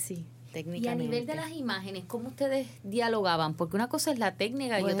Desi. Y a nivel de las imágenes, ¿cómo ustedes dialogaban? Porque una cosa es la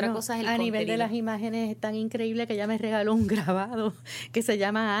técnica y otra cosa es el contenido. A nivel de las imágenes es tan increíble que ella me regaló un grabado que se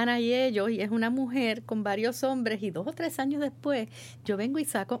llama Ana y ellos, y es una mujer con varios hombres, y 2 o 3 años después yo vengo y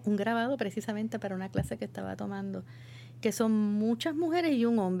saco un grabado precisamente para una clase que estaba tomando, que son muchas mujeres y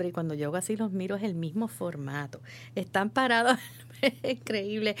un hombre, y cuando yo así los miro es el mismo formato. Están parados, es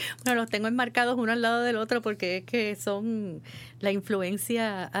increíble. Bueno, los tengo enmarcados uno al lado del otro porque es que son la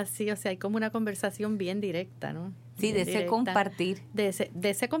influencia así, o sea, hay como una conversación bien directa, ¿no? Sí, de ese compartir. De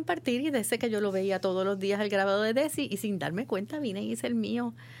ese compartir y de ese que yo lo veía todos los días el grabado de Desi y sin darme cuenta vine y hice el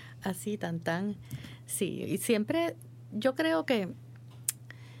mío así, tan. Sí, y siempre yo creo que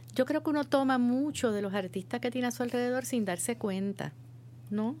uno toma mucho de los artistas que tiene a su alrededor sin darse cuenta,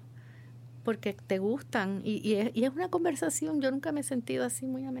 ¿no? Porque te gustan y es una conversación. Yo nunca me he sentido así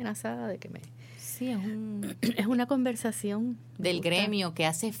muy amenazada de que me... Sí, es una conversación. Del gremio que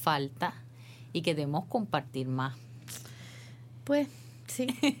hace falta y que debemos compartir más. Pues, sí.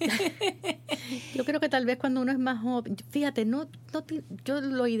 Yo creo que tal vez cuando uno es más joven... Fíjate, yo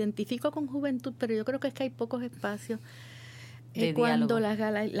lo identifico con juventud, pero yo creo que es que hay pocos espacios. Cuando las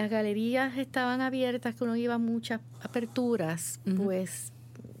galerías estaban abiertas, que uno iba a muchas aperturas, uh-huh, pues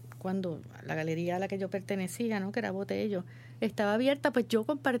cuando la galería a la que yo pertenecía, ¿no?, que era Botello, estaba abierta, pues yo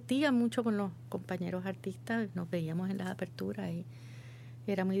compartía mucho con los compañeros artistas, nos veíamos en las aperturas y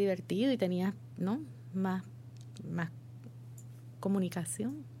era muy divertido y tenía, ¿no?, más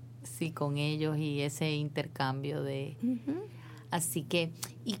comunicación. Sí, con ellos y ese intercambio de... Uh-huh. Así que,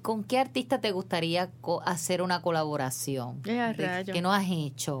 ¿y con qué artista te gustaría hacer una colaboración? ¿Qué no has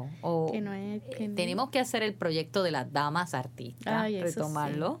hecho? O tenemos que hacer el proyecto de las damas artistas,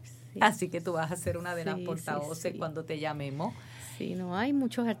 retomarlo. Sí. Así que tú vas a ser una de las portavoces cuando te llamemos. Sí, no, hay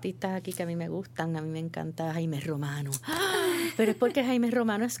muchos artistas aquí que a mí me gustan. A mí me encanta Jaime Romano. Pero es porque Jaime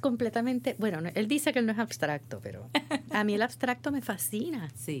Romano es completamente... Bueno, él dice que él no es abstracto, pero a mí el abstracto me fascina.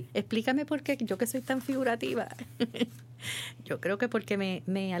 Sí. Explícame por qué, yo que soy tan figurativa. Yo creo que porque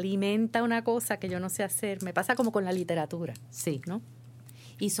me alimenta una cosa que yo no sé hacer. Me pasa como con la literatura. Sí. ¿No?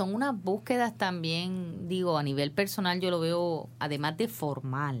 Y son unas búsquedas también, digo, a nivel personal yo lo veo, además de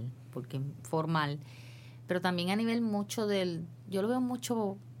formal, porque formal, pero también a nivel yo lo veo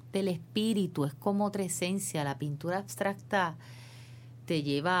mucho del espíritu, es como otra esencia. La pintura abstracta te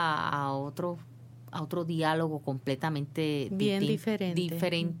lleva a otro diálogo completamente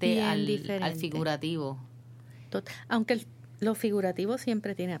diferente al figurativo. Aunque lo figurativo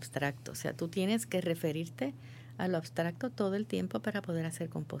siempre tiene abstracto, o sea, tú tienes que referirte a lo abstracto todo el tiempo para poder hacer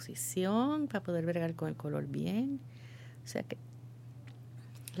composición, para poder bregar con el color bien. O sea que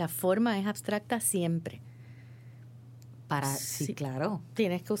la forma es abstracta siempre. Sí, claro.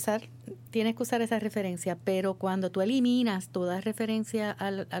 Tienes que usar esa referencia, pero cuando tú eliminas toda referencia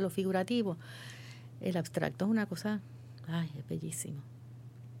a lo figurativo, el abstracto es una cosa, es bellísimo.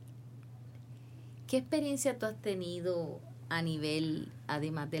 ¿Qué experiencia tú has tenido a nivel,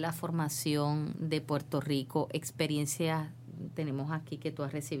 además de la formación de Puerto Rico, experiencias tenemos aquí que tú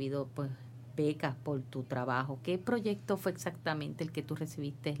has recibido, pues, becas por tu trabajo. ¿Qué proyecto fue exactamente el que tú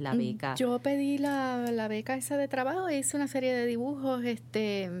recibiste la beca? Yo pedí la beca esa de trabajo, hice una serie de dibujos.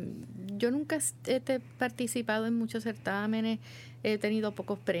 Yo nunca he participado en muchos certámenes, he tenido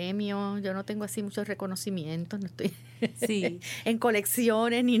pocos premios, yo no tengo así muchos reconocimientos, no estoy en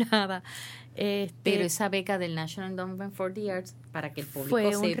colecciones ni nada. Pero esa beca del National Endowment for the Arts, para que el público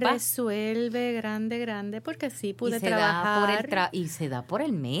fue un sepa, resuelve grande, porque sí pude trabajar. Y se da por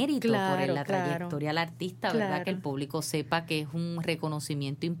el mérito, por la trayectoria del artista, ¿verdad? Que el público sepa que es un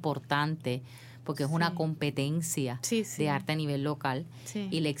reconocimiento importante, porque es una competencia de arte a nivel local. Sí.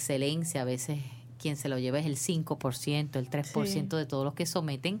 Y la excelencia, a veces quien se lo lleva es el 5%, el 3% de todos los que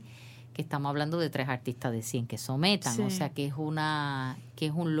someten, que estamos hablando de 3 artistas de 100 que sometan, o sea que es un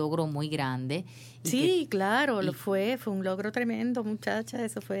logro muy grande. Fue un logro tremendo, muchacha,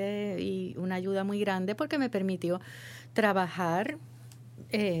 eso fue y una ayuda muy grande porque me permitió trabajar,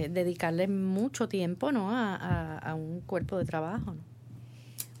 dedicarle mucho tiempo, ¿no? a un cuerpo de trabajo, ¿no?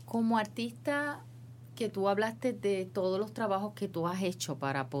 Como artista, que tú hablaste de todos los trabajos que tú has hecho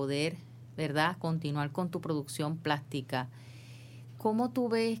para poder, ¿verdad?, continuar con tu producción plástica. ¿Cómo tú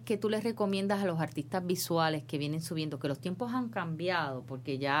ves que tú les recomiendas a los artistas visuales que vienen subiendo, que los tiempos han cambiado,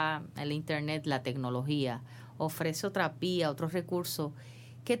 porque ya el internet, la tecnología, ofrece otra vía, otros recursos?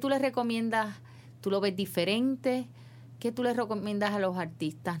 ¿Qué tú les recomiendas? ¿Tú lo ves diferente? ¿Qué tú les recomiendas a los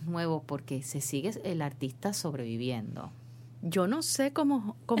artistas nuevos? Porque se sigue el artista sobreviviendo. Yo no sé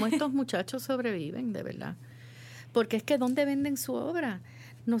cómo estos muchachos sobreviven, de verdad. Porque es que ¿dónde venden su obra?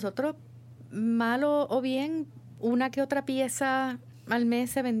 Nosotros, malo o bien, una que otra pieza al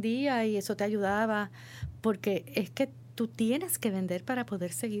mes se vendía y eso te ayudaba, porque es que tú tienes que vender para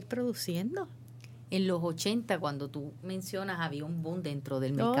poder seguir produciendo. En los 80, cuando tú mencionas, había un boom dentro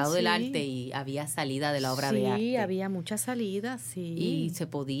del mercado del arte y había salida de la obra de arte. Sí, había mucha salida, Y se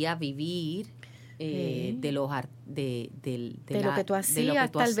podía vivir de lo que tú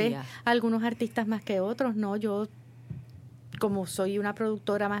hacías. Tal vez algunos artistas más que otros, ¿no? Yo, como soy una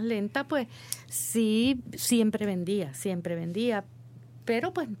productora más lenta, pues sí, siempre vendía,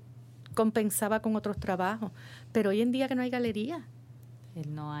 pero pues compensaba con otros trabajos. Pero hoy en día que no hay galería.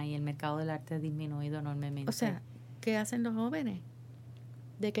 No hay, el mercado del arte ha disminuido enormemente. O sea, ¿qué hacen los jóvenes?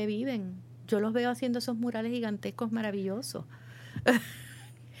 ¿De qué viven? Yo los veo haciendo esos murales gigantescos maravillosos.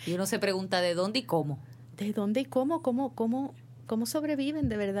 Y uno se pregunta ¿de dónde y cómo? ¿De dónde y cómo? ¿Cómo sobreviven?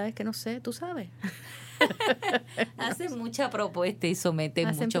 De verdad es que no sé, ¿tú sabes? Hacen mucha propuesta y someten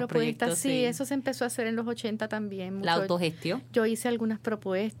muchos proyectos. Sí, eso se empezó a hacer en los 80 también. La autogestión. Yo hice algunas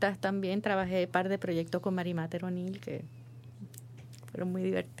propuestas también, trabajé un par de proyectos con María O'Neill que fueron muy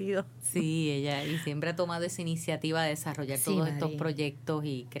divertidos. Sí, ella y siempre ha tomado esa iniciativa de desarrollar todos estos proyectos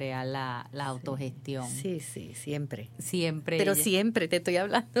y crear la autogestión. Sí, siempre. Pero siempre te estoy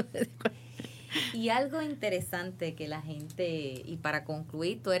hablando. Y algo interesante que la gente, y para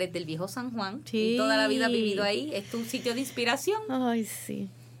concluir, tú eres del Viejo San Juan, sí, y toda la vida has vivido ahí, ¿es tu sitio de inspiración? Ay, sí,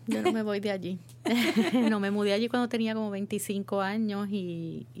 yo no me voy de allí. No, me mudé allí cuando tenía como 25 años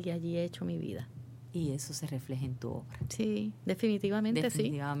y allí he hecho mi vida. Y eso se refleja en tu obra. Sí, definitivamente.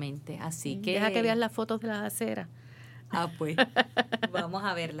 Así que... Deja que veas las fotos de las aceras. Pues, vamos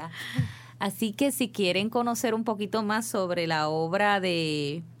a verla. Así que si quieren conocer un poquito más sobre la obra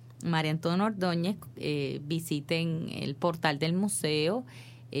de María Antonia Ordóñez, visiten el portal del museo,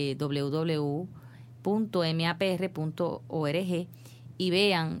 www.mapr.org, y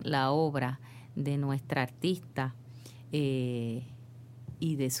vean la obra de nuestra artista y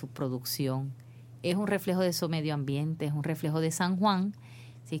de su producción. Es un reflejo de su medio ambiente, es un reflejo de San Juan.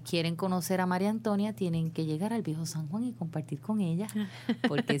 Si quieren conocer a María Antonia, tienen que llegar al Viejo San Juan y compartir con ella,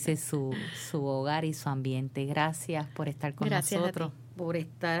 porque ese es su hogar y su ambiente. Gracias por estar con nosotros, por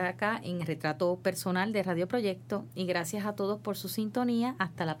estar acá en Retrato Personal de Radio Proyecto, y gracias a todos por su sintonía.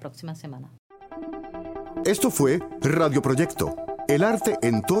 Hasta la próxima semana. Esto fue Radio Proyecto, el arte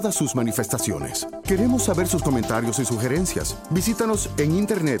en todas sus manifestaciones. Queremos saber sus comentarios y sugerencias. Visítanos en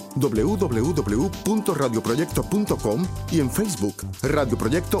internet www.radioproyecto.com y en Facebook Radio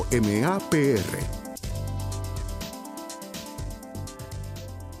Proyecto MAPR.